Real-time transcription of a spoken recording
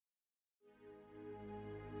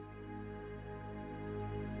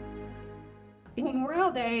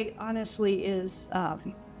Memorial Day, honestly, is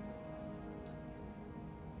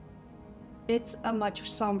it's a much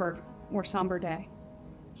more somber day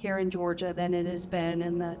here in Georgia than it has been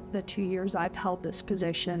in the 2 years I've held this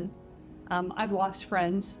position. I've lost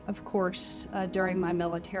friends, of course, during my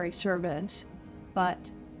military service,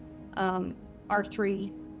 but our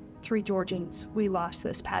three Georgians we lost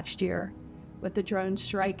this past year with the drone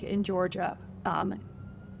strike in Georgia. I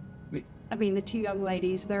mean, the two young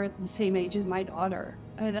ladies, they're the same age as my daughter,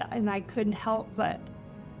 and I couldn't help but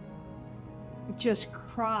just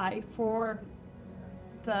cry for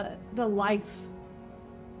the lives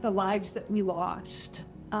that we lost.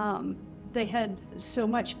 They had so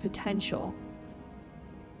much potential.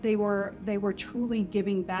 They were truly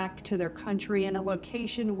giving back to their country in a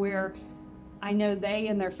location where I know they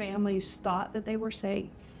and their families thought that they were safe.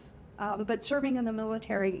 But serving in the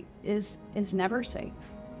military is never safe,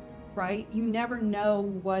 right? You never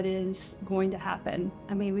know what is going to happen.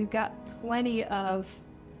 I mean, we've got plenty of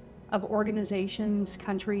organizations,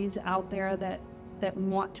 countries out there that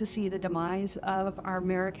want to see the demise of our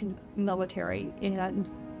American military. And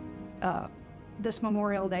this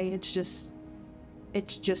Memorial Day, it's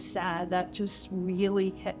just sad. That just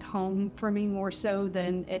really hit home for me more so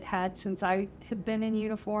than it had since I have been in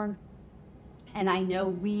uniform. And I know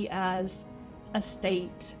we as a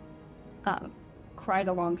state cried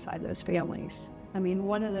alongside those families. I mean,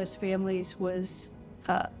 one of those families was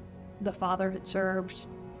the father had served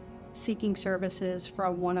seeking services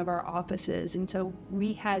from one of our offices. And so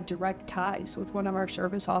we had direct ties with one of our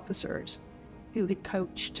service officers who had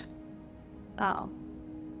coached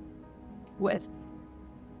with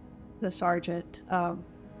the sergeant.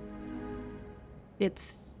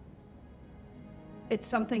 It's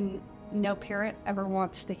something no parent ever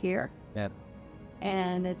wants to hear. Yeah.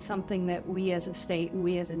 And it's something that we as a state,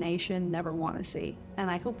 we as a nation never want to see.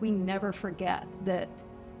 And I hope we never forget that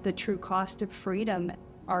the true cost of freedom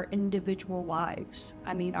are individual lives.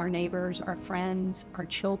 I mean, our neighbors, our friends, our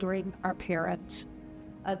children, our parents.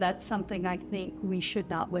 That's something I think we should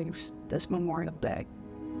not lose this Memorial Day.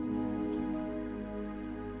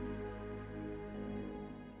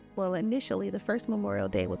 Well, initially, the first Memorial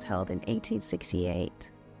Day was held in 1868,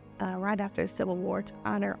 right after the Civil War, to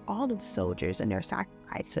honor all of the soldiers and their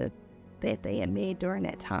sacrifices that they had made during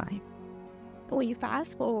that time. But when you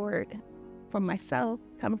fast forward, for myself,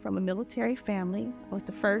 coming from a military family, I was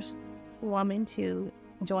the first woman to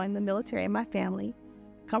join the military in my family.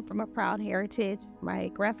 I come from a proud heritage. My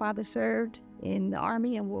grandfather served in the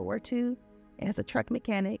Army in World War II as a truck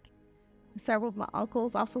mechanic. Several of my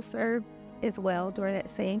uncles also served as well during that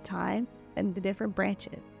same time in the different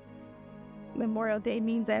branches. Memorial Day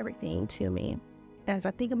means everything to me. As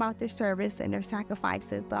I think about their service and their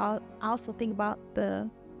sacrifices, I also think about the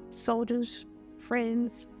soldiers,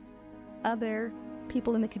 friends, other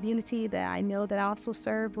people in the community that I know that also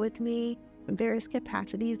served with me in various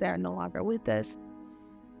capacities that are no longer with us.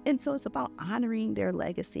 And so it's about honoring their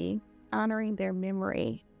legacy, honoring their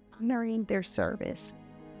memory, honoring their service.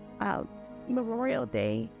 Memorial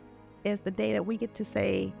Day is the day that we get to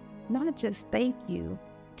say not just thank you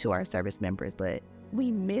to our service members, but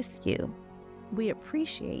we miss you. We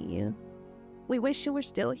appreciate you. We wish you were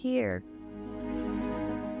still here.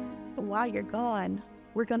 But while you're gone,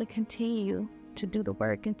 we're going to continue to do the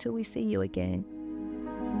work until we see you again.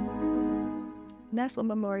 And that's what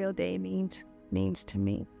Memorial Day means to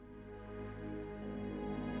me.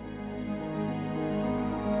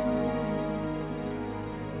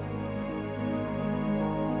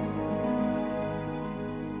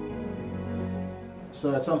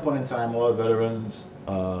 So at some point in time, all veterans,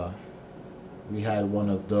 we had one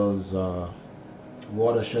of those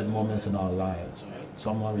watershed moments in our lives, right?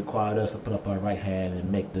 Someone required us to put up our right hand and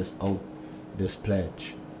make this oath, this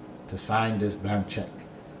pledge, to sign this blank check.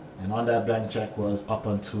 And on that blank check was up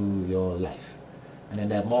unto your life. And in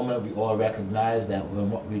that moment, we all recognized that when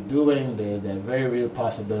what we're doing, there's that very real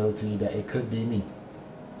possibility that it could be me.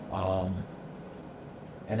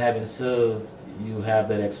 And having served, you have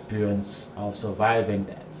that experience of surviving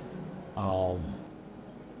that.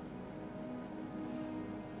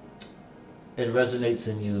 It resonates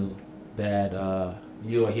in you that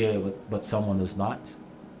you are here but someone who's not.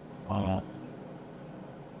 And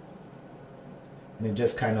it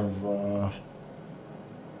just kind of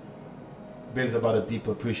brings about a deep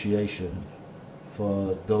appreciation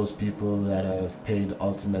for those people that have paid the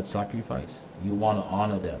ultimate sacrifice. You want to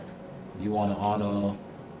honor them. You want to honor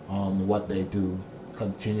what they do,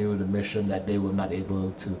 continue the mission that they were not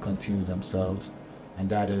able to continue themselves, and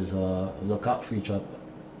that is look out for each other.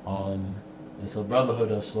 It's a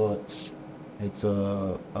brotherhood of sorts, It's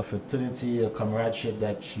a fraternity, a comradeship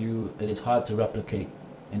that it is hard to replicate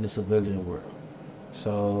in the civilian world.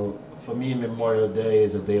 So for me, Memorial Day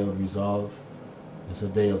is a day of resolve. It's a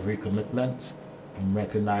day of recommitment. I'm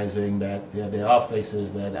recognizing that there are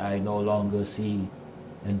faces that I no longer see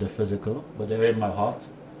in the physical, but they're in my heart.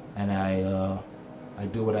 And I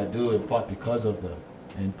do what I do in part because of them,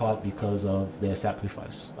 in part because of their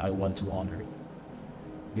sacrifice. I want to honor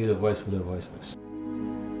it. Be the voice for the voiceless.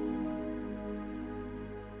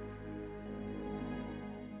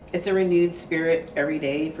 It's a renewed spirit every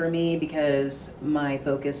day for me because my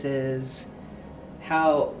focus is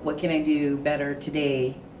what can I do better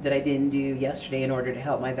today that I didn't do yesterday in order to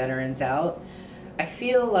help my veterans out. I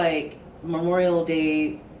feel like Memorial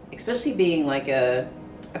Day, especially being like a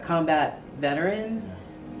combat veteran,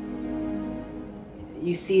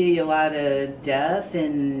 you see a lot of death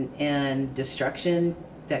and destruction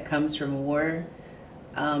that comes from war,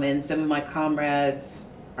 and some of my comrades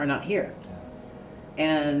are not here.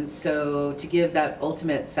 And so to give that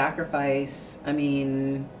ultimate sacrifice, I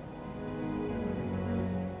mean,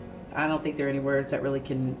 I don't think there are any words that really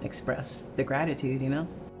can express the gratitude, you know?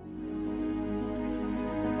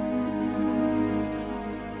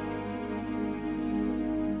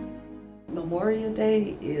 Memorial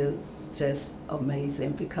Day is just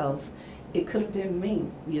amazing because it could have been me,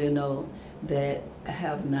 you know, that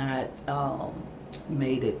have not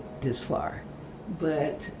made it this far.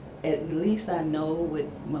 But at least I know with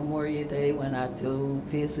Memorial Day when I do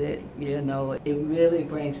visit, you know, it really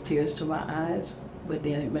brings tears to my eyes, but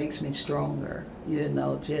then it makes me stronger, you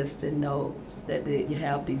know, just to know that you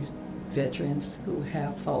have these veterans who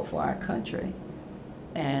have fought for our country.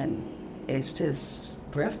 And it's just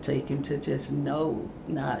breathtaking to just know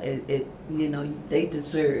you know, they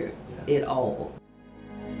deserve it all.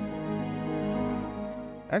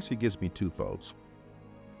 Actually gives me two folds.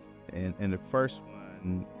 And the first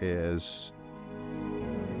one is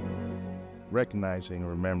recognizing and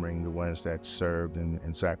remembering the ones that served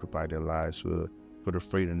and sacrificed their lives for the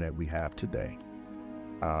freedom that we have today.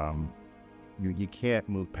 You can't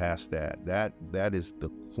move past that. That is the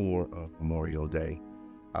core of Memorial Day.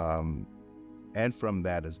 And from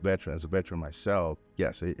that, as a veteran myself,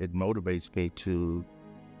 yes, it motivates me to,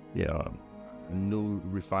 you know, a new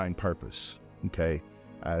refined purpose, okay?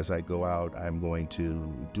 As I go out, I'm going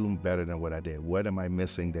to do better than what I did. What am I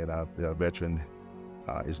missing that a veteran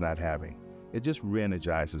is not having? It just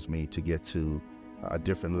re-energizes me to get to a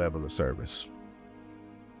different level of service.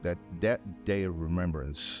 That day of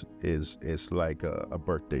remembrance is like a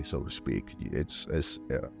birthday, so to speak. It's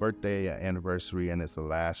a birthday, an anniversary, and it's the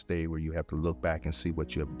last day where you have to look back and see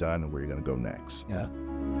what you have done and where you're going to go next. Yeah.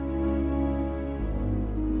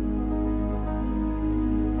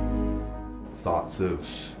 Thoughts of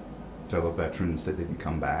fellow veterans that didn't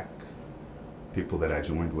come back, people that I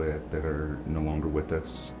joined with that are no longer with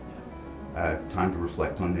us. Time to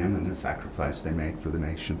reflect on them and the sacrifice they made for the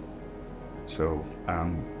nation. So,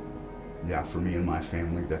 yeah, for me and my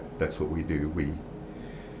family, that's what we do.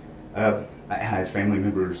 I have family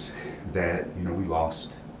members that, you know, we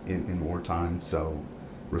lost in wartime, so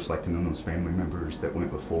reflecting on those family members that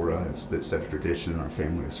went before us, that set a tradition in our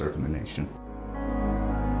family of serving the nation.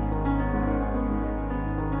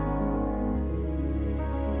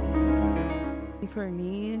 For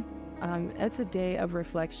me, it's a day of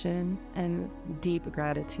reflection and deep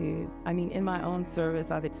gratitude. I mean, in my own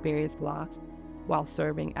service, I've experienced loss while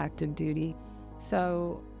serving active duty.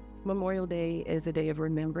 So Memorial Day is a day of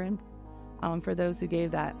remembrance for those who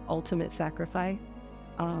gave that ultimate sacrifice.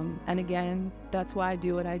 And again, that's why I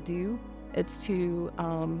do what I do. It's to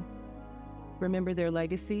remember their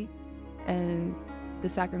legacy and the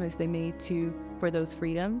sacrifice they made for those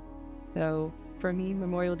freedoms. So for me,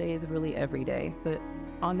 Memorial Day is really every day, but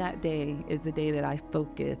on that day is the day that I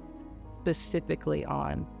focus specifically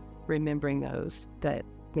on remembering those that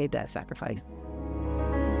made that sacrifice.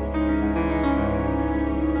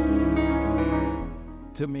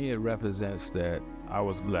 To me, it represents that I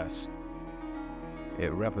was blessed.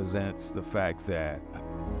 It represents the fact that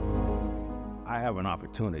I have an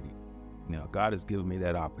opportunity. You know, God has given me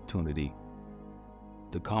that opportunity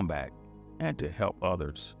to come back and to help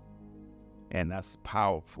others. And that's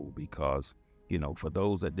powerful because, you know, for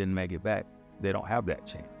those that didn't make it back, they don't have that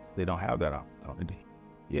chance. They don't have that opportunity.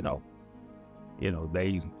 You know,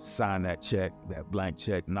 they signed that check, that blank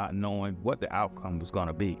check, not knowing what the outcome was going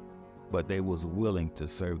to be, but they was willing to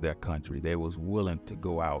serve their country. They was willing to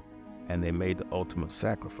go out and they made the ultimate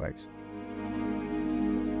sacrifice.